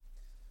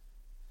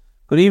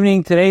Good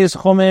evening. Tonight's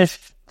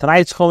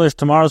Chumash,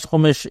 tomorrow's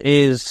Chumash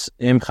is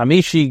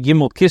Chamishi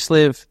Gimel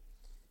Kislev.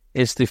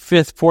 It's the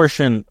fifth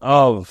portion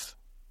of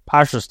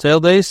Parshas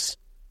Toldos.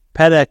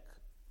 Perek.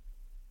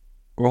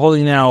 We're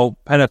holding now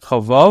Perek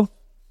Chavav,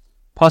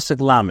 Pasuk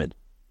Lamed.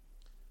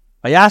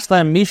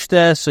 Vayaslam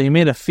Mishte, so he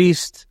made a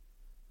feast.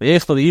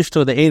 Vayechlo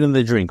Yishto, they ate and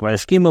they drink.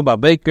 Vayashkimu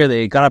Babaker,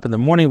 they got up in the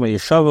morning.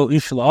 Vayeshavu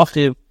Ish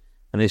La'achiv,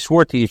 and they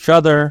swore to each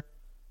other.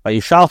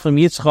 Vayishalchim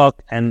Yitzchak,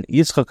 and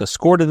Yitzchak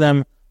escorted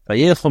them.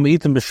 Vayelchom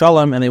Itim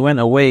B'Shalom, and they went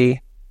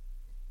away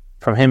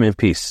from him in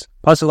peace.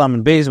 Pasuk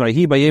Lamed Beis,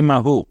 Vayhi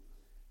Bayemahu,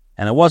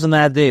 and it wasn't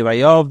that day.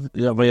 Vayavo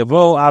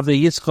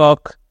Avdei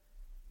Yitzchak,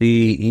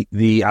 the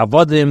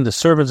Avodim, the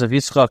servants of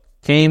Yitzchak,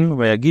 came.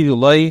 Vayagidu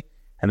Loi,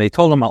 and they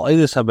told him Al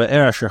Eidus HaBe'er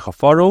Asher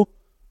Chafaru,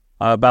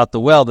 about the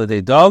well that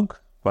they dug.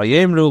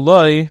 Vayemru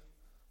Loi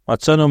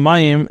Matzonu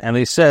Mayim, and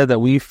they said that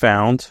we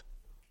found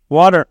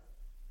water.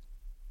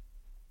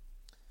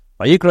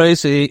 Vayikra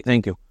Isi,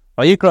 thank you.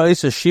 Vayikra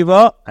Isi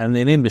Shiva, and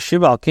they named the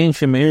Shiva Al Kain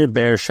Shemir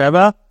Be'er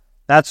Sheva.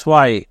 That's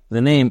why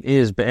the name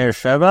is Be'er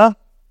Sheva.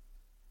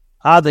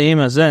 Adayim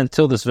Hazeh,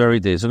 until this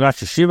very day. So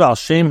Rashi Shiva Al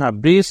Shem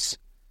Habris.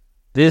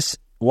 This,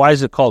 why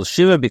is it called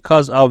Shiva?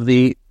 Because of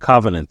the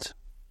covenant.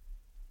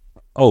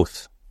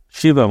 Oath.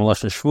 Shiva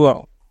Melashon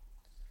Shvuah.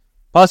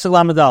 Pasuk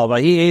Lamed Al.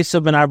 Vayi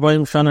Esav ben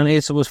Arbaim Shana, and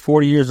Esav was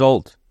 40 years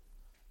old.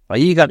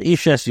 Vayi got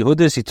Ishes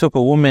Yehudis. He took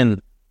a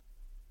woman,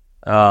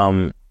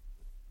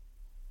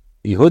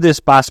 Yehudis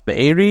Bas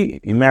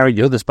Be'eri. He married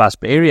Yehudis Bas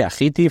Be'eri,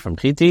 Achiti from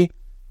Chiti.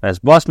 As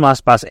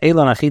Basmas Bas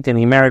Elon Achiti, and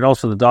he married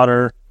also the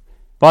daughter,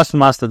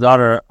 Basmas, the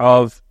daughter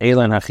of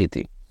Elon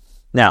Achiti.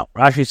 Now,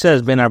 Rashi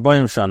says, Ben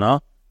Arbaim Shana,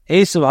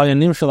 Esav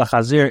Hayanim Shel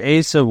Chazir,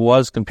 Esav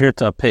was compared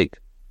to a pig.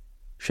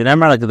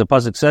 Shenemar, like the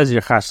pasuk says,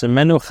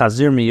 Yerchasemenu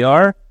Chazir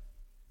Miyar,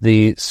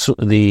 the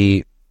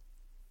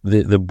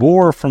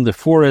boar from the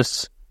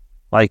forest,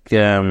 like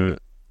gnaws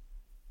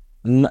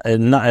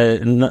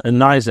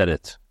at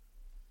it.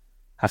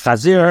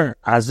 HaChazir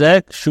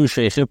Azek Shu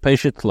Sheikh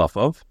Peshet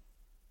Tlafov.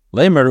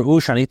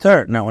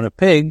 Now, when a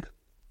pig,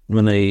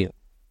 when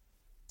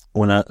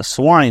a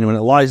swine, when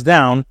it lies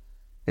down,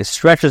 it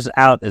stretches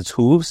out its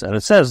hooves, and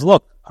it says,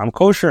 "Look, I'm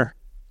kosher."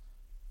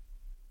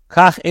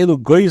 So too,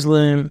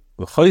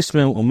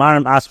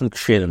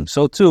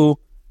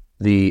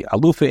 the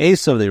Alufi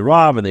Esav, they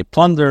rob and they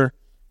plunder,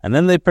 and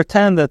then they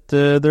pretend that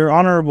they're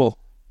honorable.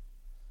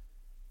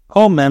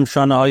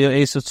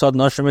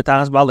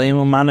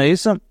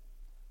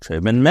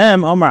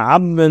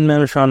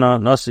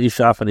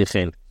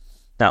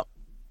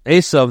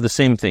 Esav, the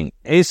same thing.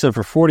 Esav,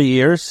 for 40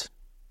 years,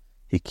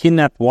 he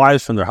kidnapped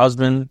wives from their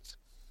husbands.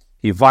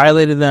 He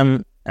violated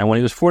them. And when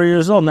he was 40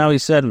 years old, now he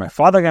said, my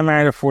father got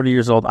married at 40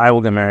 years old, I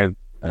will get married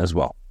as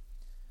well.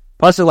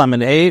 Pasuk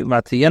Lamed Hey,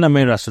 Vatiyena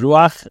Meiras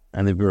Ruach,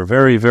 and they were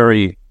very,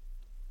 very,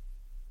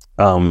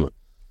 it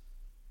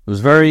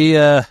was very,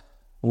 we're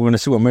going to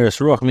see what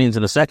Meiras Ruach means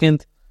in a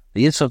second.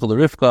 The Yitzchak the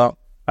Rivka,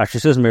 actually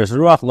says Meiras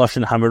Ruach,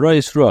 Lashon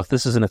Hamirois Ruach.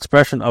 This is an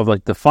expression of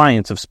like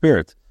defiance of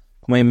spirit.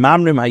 Like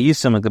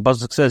the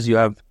pasuk says, you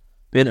have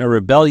been a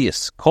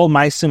rebellious. Kol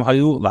ma'asim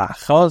hayu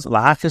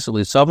lahachis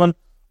ulisavan.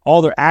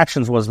 All their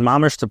actions was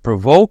mamish to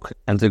provoke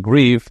and to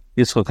grieve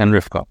Yitzchak and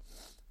Rivka.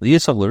 The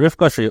Yitzchak and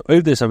Rivka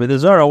she'oivd this avodah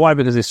zarah. Why?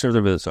 Because they served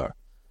avodah zarah.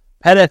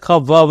 Perek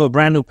Chavav, a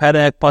brand new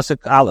Perek,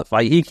 pasuk Aleph.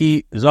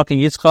 Vayiki zaken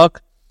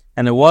Yitzchak,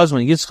 and it was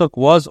when Yitzchak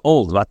was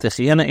old.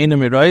 Vatechiyena eina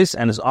mirois,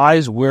 and his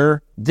eyes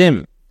were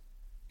dim.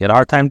 He had a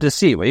hard time to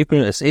see.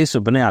 Vayikra es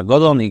Esav b'nei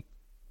Agadol, and he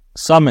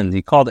summoned,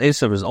 he called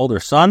Esav his older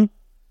son.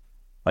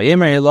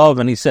 Vayemer Elav,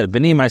 and he said,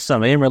 B'ni, my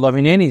son. Vayemer Elav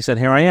hineni, he said,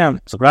 here I am.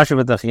 So Rashi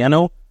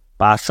v'tachiyenu,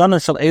 ba'ashana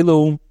shel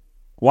elu.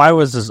 Why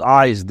was his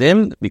eyes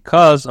dim?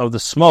 Because of the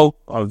smoke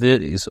of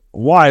his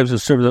wives who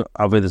served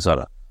avodah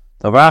zarah.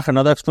 Tavarach,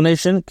 another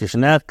explanation,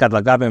 kishenet kad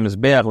lagabe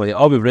mizbeach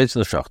ve'obiv reitz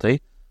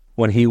l'shachtei,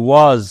 when he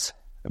was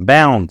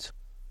bound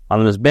on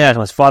the mizbeach,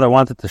 and his father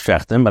wanted to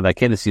shecht him, but I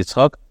can't see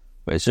Yitzchak.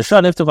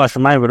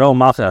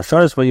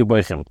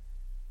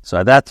 So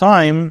at that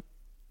time,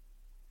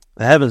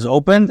 the heavens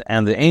opened,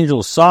 and the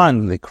angels saw,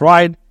 and they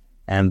cried,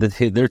 and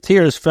their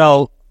tears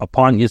fell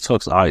upon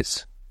Yitzchak's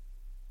eyes.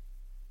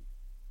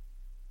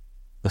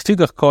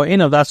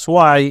 That's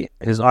why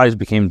his eyes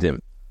became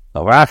dim.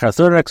 Our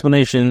third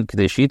explanation,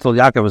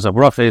 Yaakov was a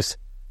brachis,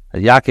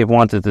 that Yaakov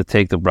wanted to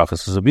take the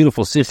brachis. It's a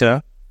beautiful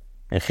sikha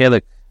in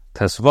Chelik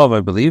Tesvav,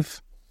 I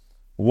believe.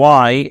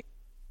 Why?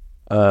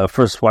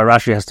 First, why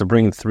Rashi has to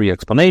bring three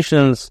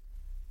explanations,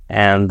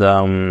 and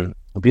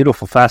a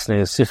beautiful,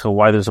 fascinating sikha,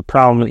 why there's a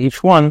problem in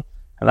each one,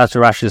 and that's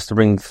why Rashi has to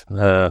bring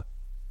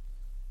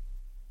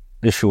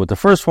issue with the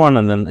first one,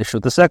 and then issue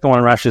with the second one,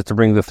 and Rashi has to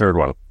bring the third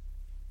one.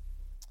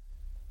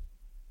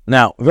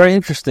 Now, very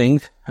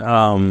interesting,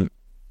 it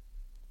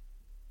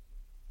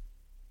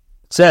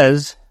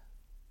says,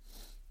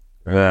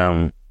 we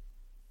know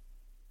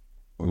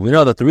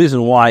that the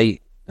reason why,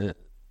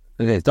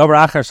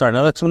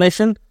 another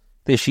explanation,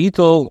 the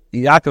Sheitol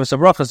Yaakov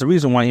Sabrachas, the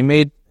reason why he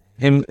made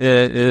him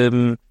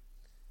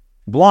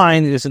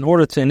blind is in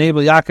order to enable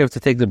Yaakov to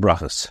take the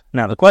brachas.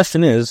 Now, the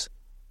question is,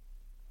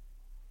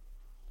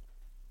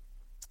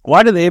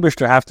 Why did the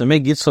Eibishter have to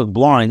make Yitzchak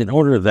blind in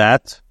order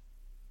that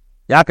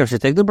Yaakov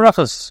should take the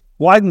brachas?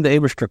 Why didn't the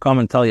Eibishter come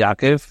and tell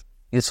Yaakov,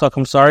 Yitzchak,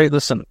 I'm sorry,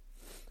 listen,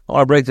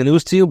 I'll break the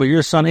news to you, but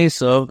your son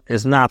Esav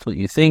is not what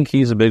you think.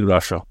 He's a big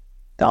Rasha.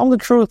 Tell him the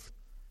truth.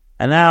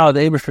 And now the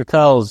Eibishter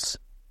tells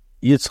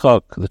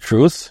Yitzchak the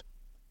truth.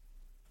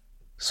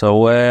 So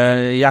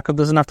Yaakov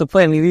doesn't have to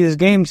play any of these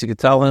games. You could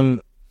tell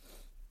him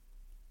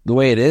the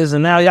way it is,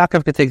 and now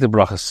Yaakov could take the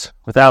brachas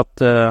without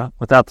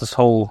this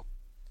whole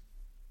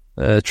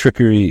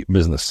trickery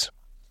business.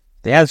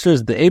 The answer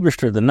is the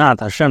Eibishter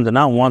Hashem did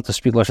not want to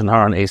speak Lashon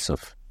Hara on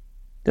Esav.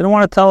 Didn't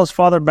want to tell his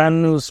father bad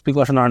news, speak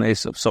Lashon Hara on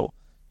Esav. So,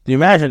 do you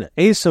imagine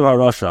Esav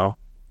HaRasha,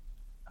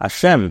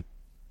 Hashem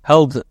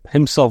held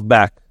himself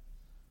back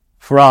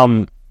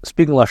from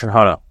speaking Lashon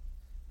Hara,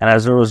 and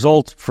as a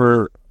result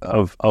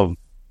of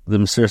the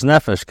Mesiras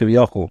Nefesh,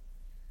 Kiviyachol,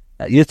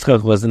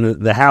 Yitzchak was in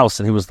the house,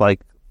 and he was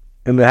like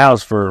in the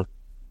house for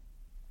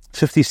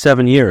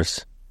 57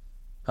 years.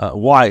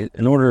 Why?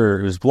 He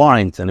was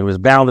blind, and he was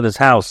bound in his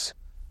house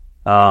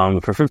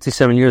for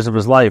 57 years of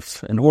his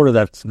life, in order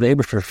that the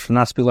Eibishter should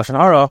not speak Lashon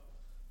Hara.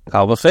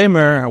 Kal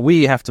v'chemer,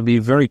 we have to be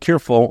very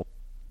careful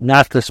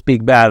not to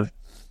speak bad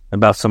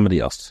about somebody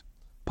else.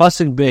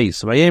 Pasuk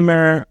Beis,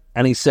 Vayemer,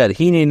 and he said,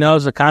 Hine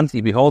knows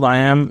Zakanti, behold, I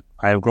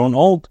have grown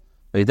old.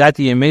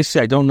 Ve'idati yemesi,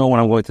 I don't know when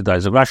I'm going to die.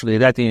 Zabrash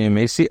ve'idati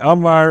yemesi,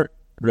 Amar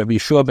Rabbi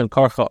Yeshua ben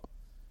Karcha.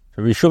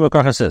 Rabbi Yeshua ben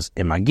Karcha says,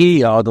 Imagi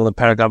adol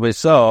leperagav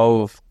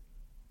esov.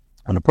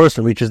 When a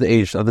person reaches the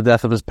age of the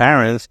death of his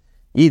parents,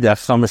 he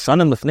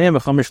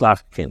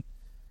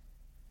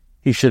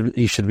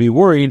should be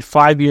worried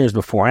 5 years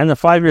before and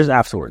 5 years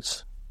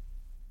afterwards.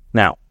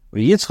 Now,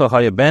 Yitzchak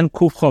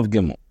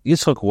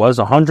was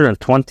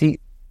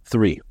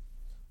 123.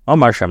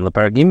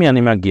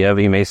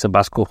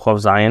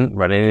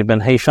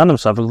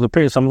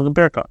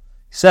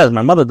 He says,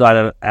 my mother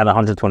died at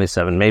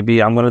 127.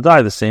 Maybe I'm going to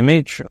die the same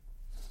age.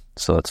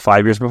 So it's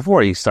 5 years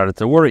before. He started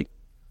to worry.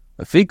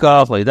 That's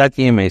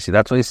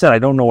what he said. I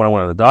don't know when I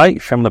want to die.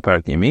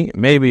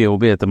 Maybe it will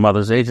be at the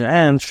mother's age,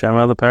 and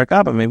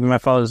maybe my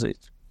father's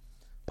age.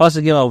 Now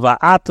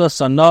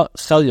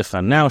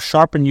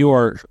sharpen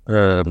your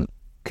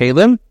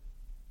kalim,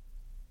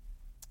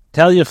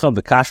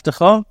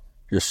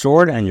 your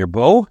sword and your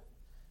bow,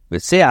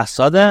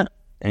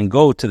 and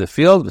go to the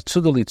field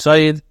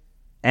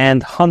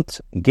and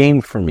hunt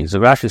game for me.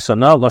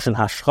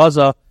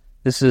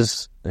 This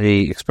is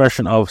a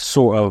expression of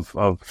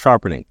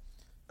sharpening.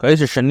 Like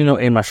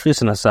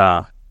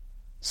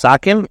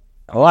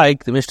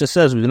the Mishnah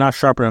says, we do not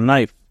sharpen a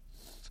knife.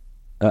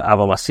 We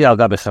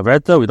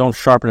don't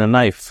sharpen a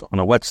knife on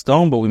a wet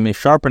stone, but we may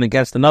sharpen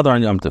against another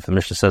on Yom Tov. The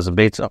Mishnah says in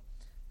Beitza.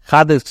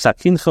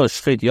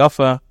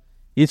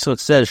 Yitzchak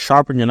says,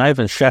 sharpen your knife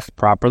and shecht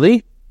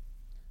properly.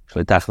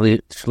 Do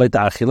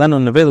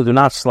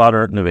not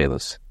slaughter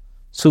nevelas.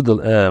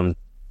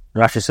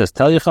 Rashi says,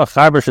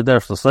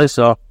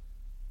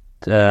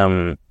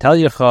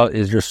 Telyacha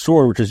is your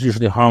sword, which is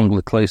usually hung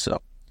with klesa.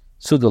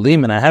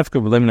 Sudalim and a hefker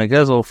b'lemin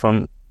gezel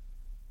from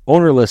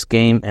ownerless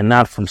game and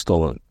not from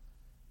stolen.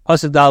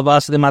 Pasuk dal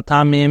v'asidim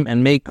atamim,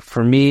 and make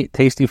for me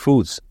tasty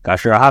foods.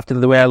 Kasher ahavti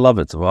the way I love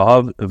it.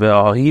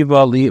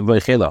 V'ahiva li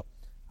v'chela.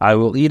 I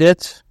will eat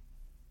it.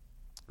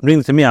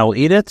 Bring it to me. I will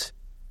eat it.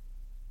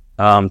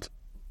 Ba'avor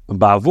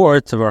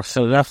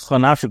t'varchelefcha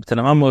nafshik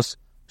t'namamos,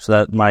 so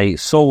that my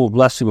soul will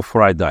bless you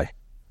before I die.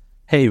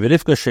 Hey,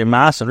 Rivka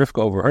Shemas, and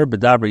Rivka overheard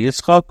B'dabra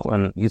Yitzchak,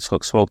 when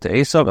Yitzchak spoke to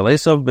Esav,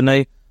 Esav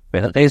b'nei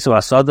Esav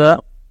Asada,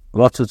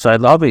 Lotzutzai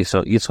Lavi.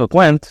 So Yitzchak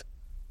went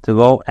to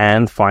go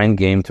and find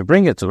game to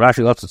bring it. So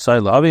Rashi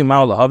Lotzutzai Lavi,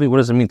 Ma'al Lavi, what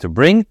does it mean to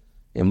bring?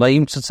 Im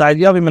La'im Tzutzai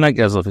Yavi Menai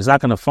Gezel. If he's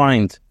not going to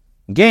find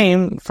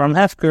game from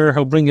Hefker,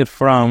 he'll bring it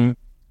from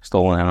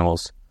stolen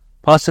animals.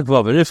 Pasuk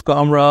Vav, Rivka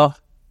Amra,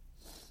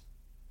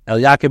 El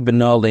Yaakov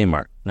b'no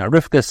Leimar. Now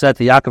Rivka said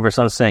to Yaakov, her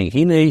son, saying,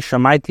 Hine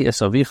Shamaiti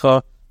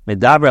Esavicha,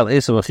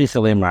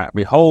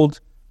 behold,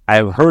 I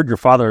have heard your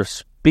father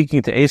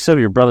speaking to Esav,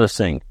 your brother,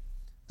 saying,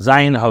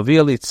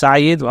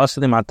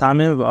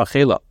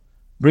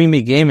 bring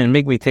me game and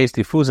make me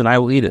tasty foods, and I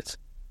will eat it.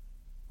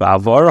 And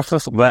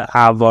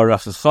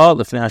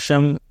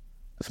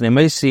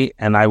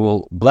I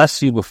will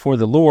bless you before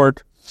the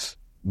Lord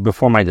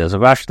before my death.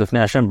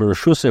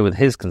 With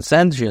his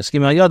consent,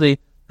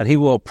 that he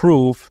will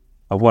approve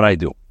of what I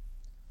do.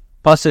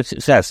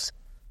 Pasuk says,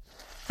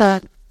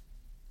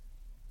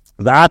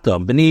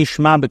 B'ni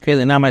Shema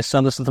B'Keli, now my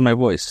son, listen to my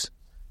voice.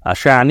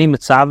 Asher ani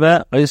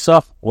mitzaveh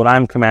Esav, what I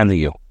am commanding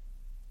you.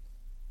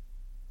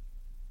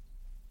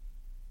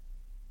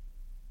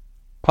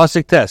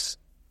 Pasuk Tes,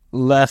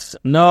 Lech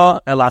no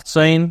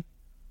elatzain,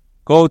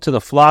 go to the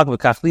flock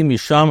v'kachli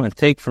misham, and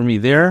take for me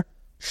there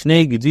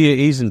Shnei Gediya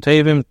Izim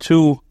Tevim,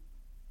 2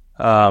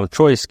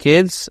 choice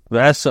kids,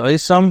 v'esa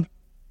Esam,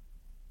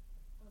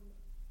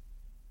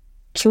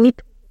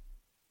 Cheap.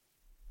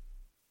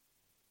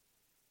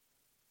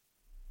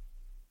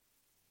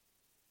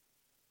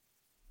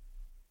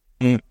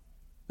 Go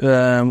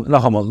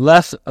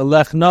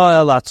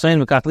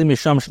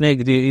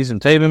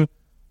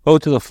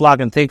to the flock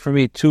and take for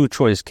me 2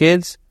 choice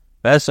kids.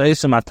 And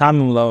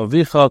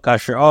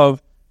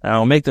I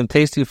will make them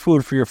tasty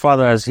food for your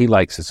father as he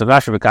likes it. So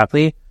Rashi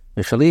v'kapli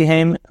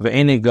v'shalihem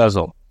v'eni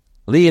guzzle.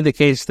 Li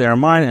indicates they are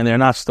mine and they are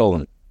not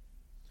stolen.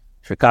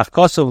 Shekach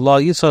kosav la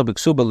Yitzchak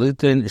b'ksuba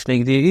litin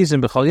shnei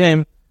gdiyizim b'chol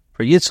yem.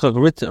 For Yitzchak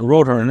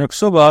wrote her in her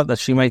ksuba that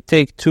she might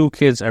take 2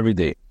 kids every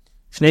day.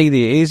 Shnei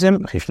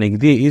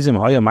gdiyizim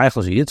haya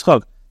meichel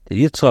Yitzchak. Did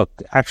Yitzchak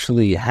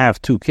actually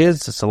have 2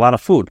 kids? It's a lot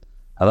of food.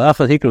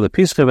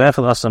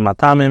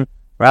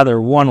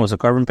 Rather, one was a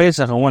carbon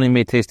pesach and one he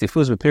made tasty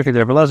foods. But Pirkei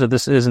Dever,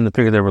 this is in the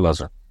Pirkei Dever.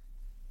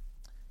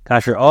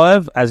 Kasher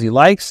oev, as he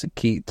likes,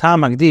 ki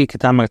tam magdi, ki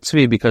tam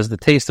magtzvi, because the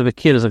taste of a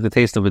kid is like the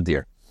taste of a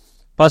deer.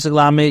 Pasuk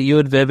lame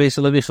yud ve'veis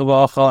levicha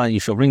v'achal, and you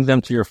shall bring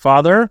them to your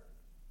father.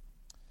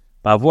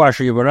 Ba'avu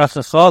asher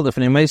yivarachachal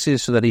l'fnei meisi,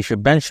 so that he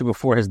should bench you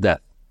before his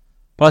death.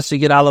 Pasuk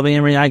yid alav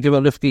yemri yagiv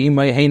alifki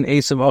imay hein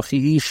esav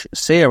achi ish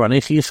seir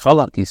anechi ish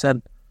chalak. He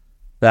said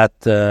that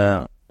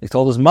he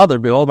told his mother,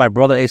 "Behold, my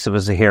brother Esav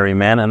is a hairy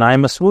man, and I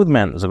am a smooth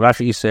man."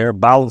 Rashi Yisrael,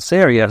 Baal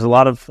Seir, he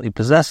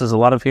possesses a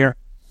lot of hair.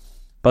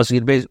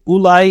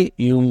 Ulai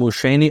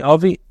yumusheni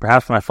avi.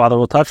 Perhaps my father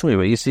will touch me,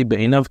 but you see,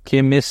 be'inav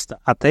kimist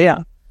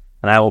ateya,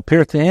 and I will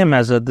appear to him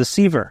as a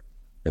deceiver.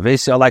 He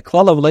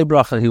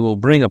will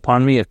bring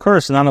upon me a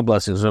curse and not a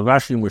blessing.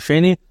 Rashi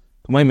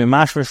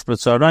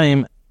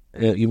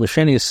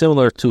Yumusheni is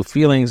similar to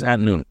feelings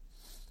at noon.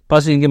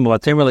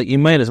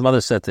 His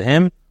mother said to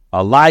him,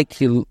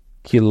 "Alai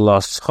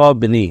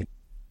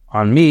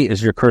on me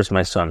is your curse,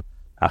 my son.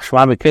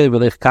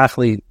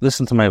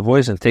 Listen to my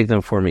voice and take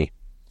them for me."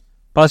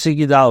 And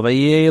he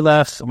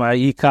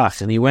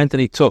went and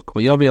he took.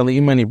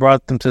 And he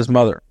brought them to his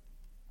mother.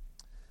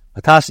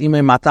 And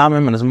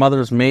his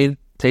mother's made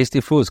tasty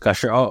foods,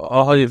 as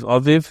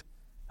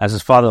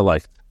his father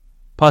liked.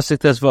 And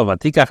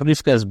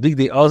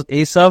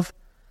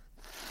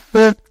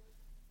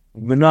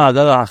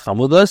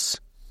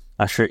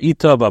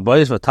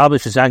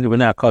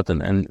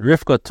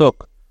Rivka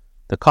took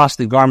the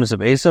costly garments of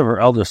Esav, her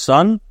elder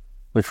son,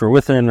 which were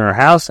with her in her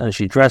house, and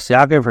she dressed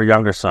Yaakov, her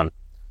younger son.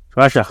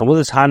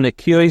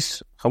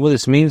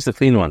 Chamudis means the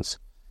clean ones.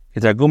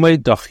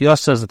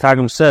 The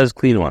Targum says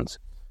clean ones.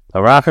 The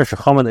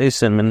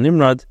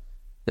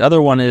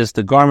other one is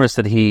the garments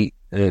that he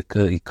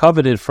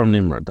coveted from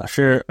Nimrod.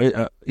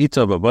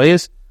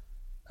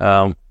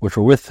 Which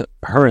were with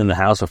her in the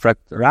house.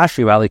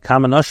 Rashi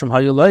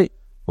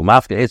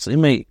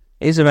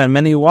Esav had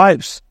many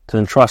wives to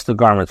entrust the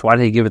garments. Why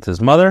did he give it to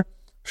his mother?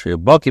 He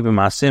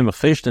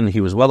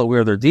was well aware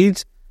of their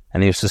deeds,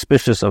 and he was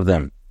suspicious of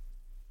them.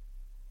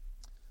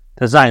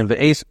 And the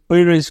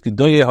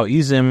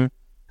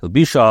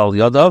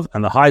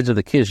hides of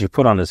the kids you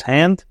put on his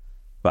hand,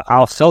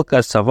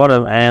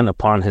 and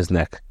upon his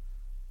neck.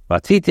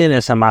 She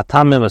gave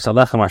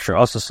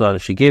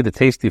the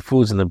tasty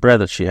foods and the bread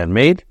that she had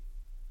made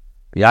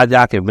in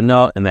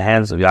the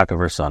hands of Yaakov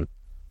her son.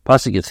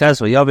 Pasuk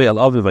says,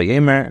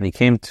 and he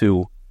came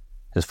to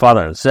his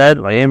father and said,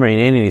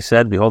 and he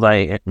said, "Behold, I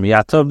am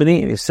Yatov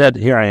b'ni." And he said,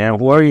 "Here I am.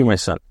 Who are you, my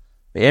son?"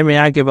 So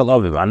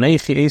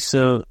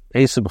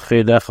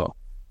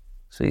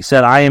he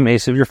said, "I am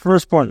Esav, your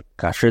firstborn.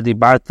 I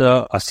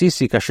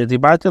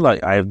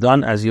have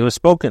done as you have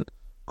spoken.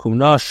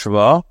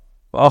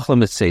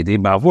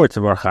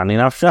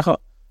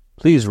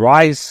 Please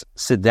rise,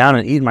 sit down,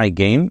 and eat my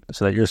game,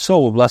 so that your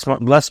soul will bless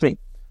me."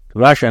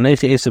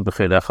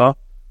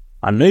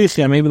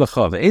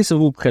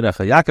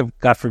 Yaakov,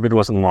 God forbid,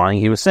 wasn't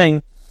lying. He was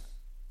saying,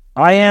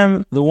 "I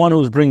am the one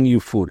who is bringing you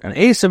food, and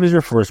Esav is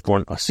your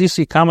firstborn.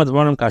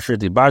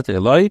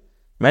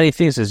 Many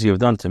things as you have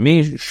done to me.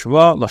 It's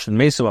an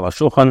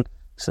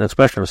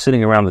expression of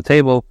sitting around the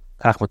table.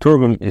 That's what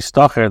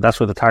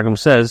the Targum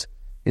says.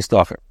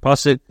 Istacher.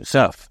 Pasuk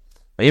Sef.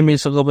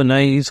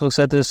 Yitzchak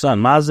said to his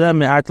son, "How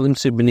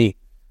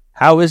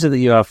is it that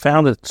you have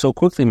found it so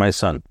quickly, my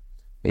son?"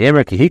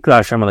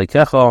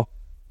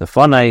 The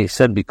Fanai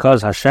said,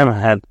 "Because Hashem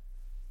had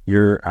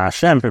your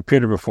Hashem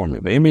prepared it before me."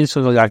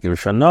 Yitzchak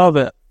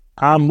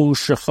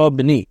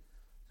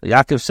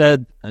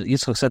said,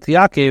 Yitzchak said to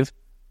Yaakov,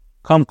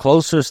 "Come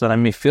closer so that I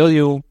may feel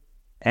you."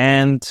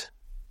 And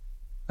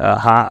he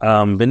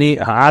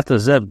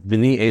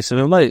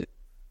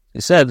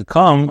said,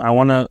 "Come, I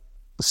want to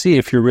see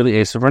if you're really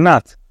Esav or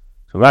not."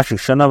 So Rashi he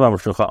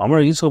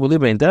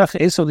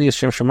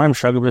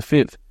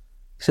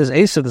says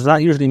Esav does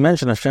not usually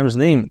mention Hashem's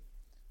name.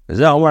 And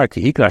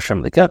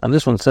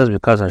this one says,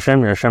 because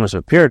Hashem, your Hashem, has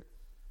appeared.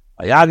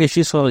 And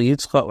Yaakov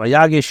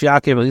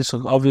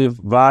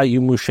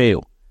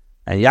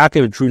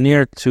drew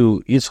near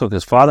to Yitzchak,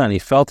 his father, and he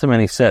felt him,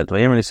 and he said,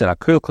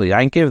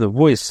 the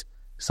voice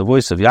is the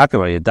voice of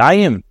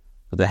Yaakov.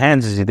 But the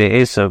hands is the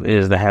Esav,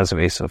 is the hands of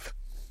Esav.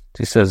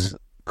 He says,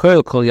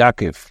 Koil kol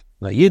Yaakov.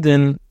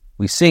 Yidin,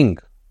 we sing.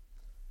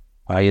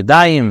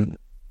 Yidayim,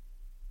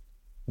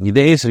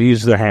 Yidei Esav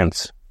use their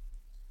hands.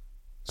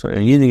 So when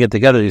Yidin get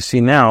together, you see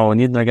now, when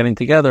Yidin are getting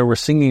together, we're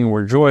singing,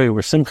 we're joy,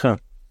 we're simcha.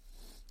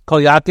 Kol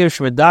Yaakov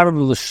shmedav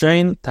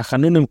b'l'shein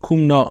tachanunim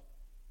kumna.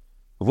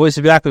 The voice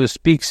of Yaakov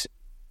speaks.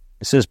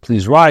 It says,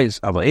 "Please rise."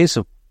 Abba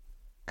Esav,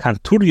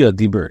 Kanturia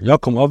Dibur.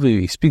 Yakum Avi,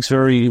 he speaks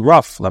very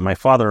rough. Let my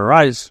father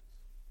arise.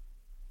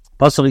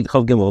 Pasalik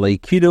Chav Gimel,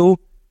 Leikidu,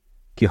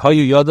 Ki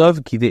Hayu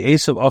Yadav, Ki the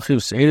Esav Achiv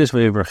Seiris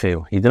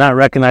Ve'evracheu. He did not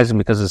recognize him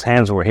because his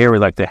hands were hairy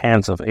like the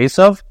hands of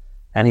Esav,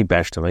 and he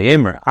bashed him.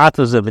 Vayemer,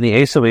 Atazav B'ni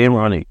Esav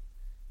Vayemer Ani.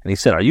 And he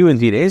said, are you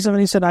indeed Esav? And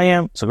he said, I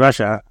am. So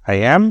Rashi, I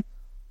am.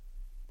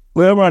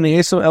 Wherever Ani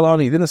Esav El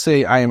Ani, he didn't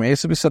say, I am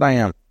Esav, he said, I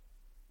am.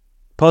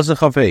 Pasach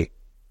Chavei.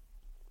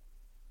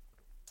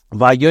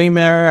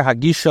 Vayomer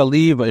Hagisha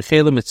Li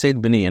Vaychelim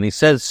Etzeid B'ni. And he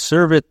says,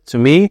 serve it to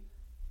me,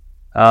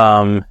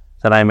 that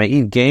I may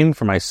eat game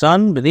for my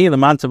son. B'ni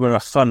L'manta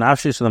B'rachcha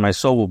Nafshi, so that my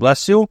soul will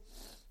bless you.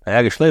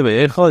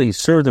 He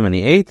served him and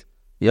he ate.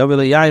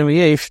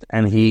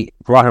 And he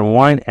brought him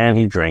wine and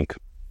he drank.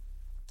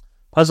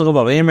 And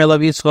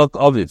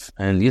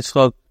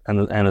Yitzchak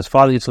and his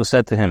father Yitzchak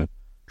said to him,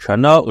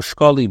 Shana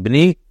ushkali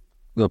b'ni,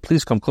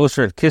 please come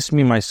closer and kiss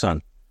me, my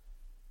son.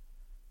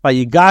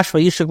 He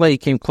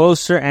came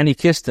closer and he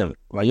kissed him.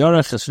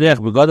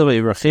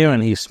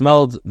 And he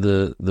smelled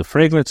the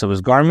fragrance of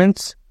his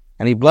garments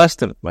and he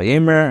blessed him.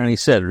 And he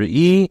said,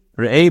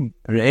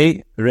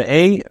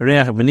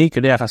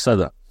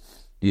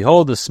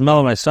 behold, the smell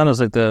of my son is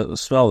like the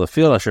smell of the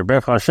field, Asher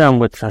Berach Hashem,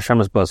 which Hashem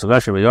has blessed.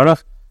 There's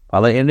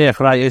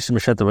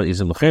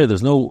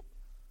no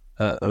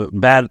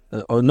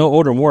no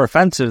odor more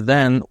offensive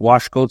than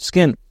washed goat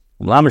skin.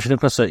 Rather,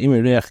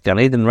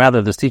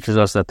 this teaches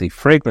us that the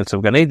fragrance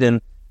of Gan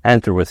Eden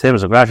enter with him.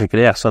 And this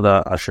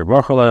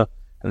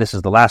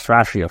is the last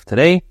Rashi of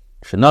today.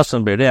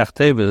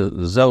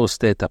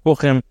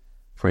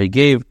 For he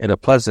gave it a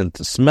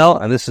pleasant smell,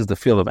 and this is the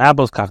field of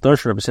apples.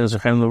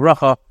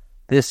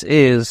 This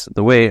is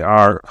the way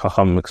our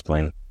Chacham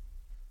explain.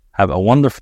 Have a wonderful